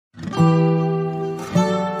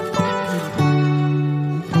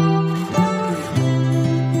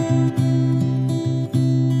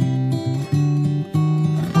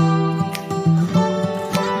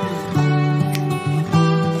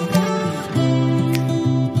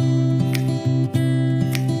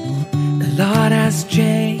has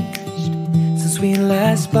changed since we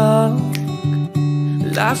last spoke.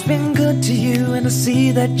 Life's been good to you, and I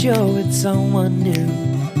see that you're with someone new.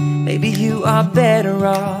 Maybe you are better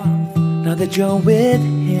off now that you're with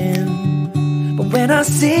him. But when I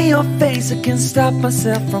see your face, I can't stop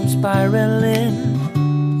myself from spiraling.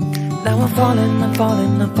 Now I'm falling, I'm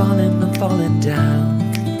falling, I'm falling, I'm falling down.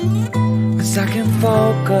 'Cause I can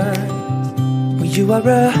focus when you are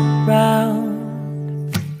around.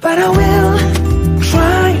 But I will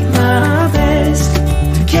try my best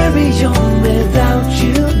to carry on without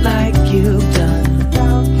you like you've done.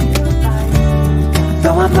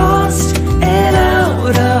 Though I'm lost and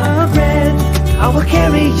out of breath, I will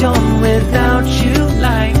carry on without you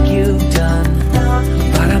like you've done.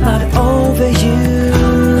 But I'm not over you.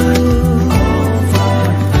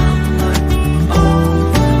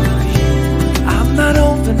 I'm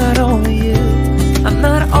not over you. I'm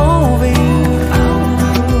not over you.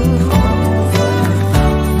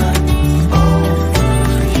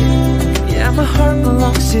 Yeah, my heart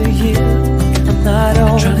belongs to you. I'm not over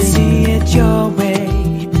you. I'm trying to see it your way,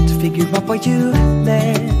 to figure out why you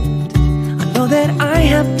left. I know that I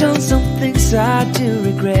have done some things I do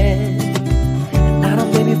regret, and I don't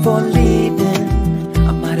blame you for leaving.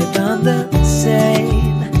 I might have done the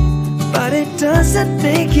same, but it doesn't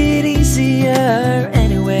make it easier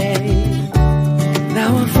anyway. Now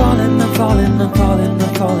I'm falling, I'm falling, I'm falling,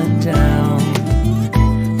 I'm falling down.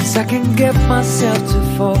 'Cause I can get myself to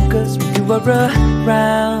focus when you are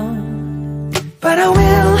around. But I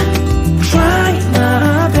will try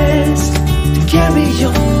my best to carry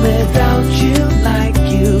on without you like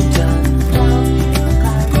you've done.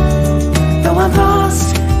 Though I'm lost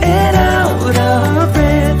and out of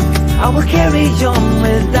breath, I will carry on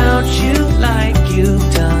without you like you've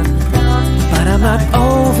done. But I'm not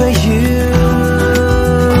over you.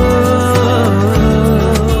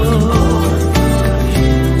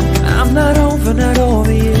 I'm not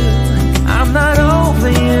over you. I'm not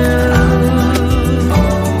over you.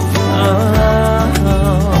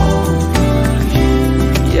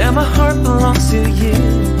 Yeah, my heart belongs to you,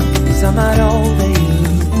 'cause I'm not over you.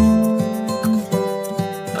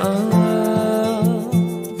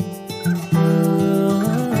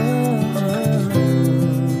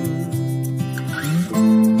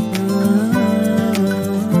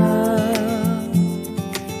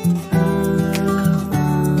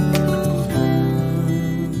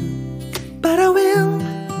 But I will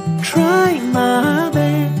try my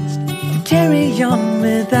best to carry on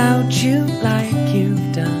without you like you've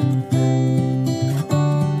done.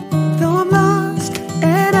 Though I'm lost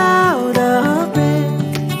and out of breath,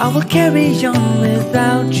 I will carry on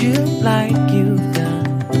without you like you've done.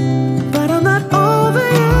 But I'm not over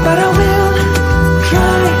you. But I will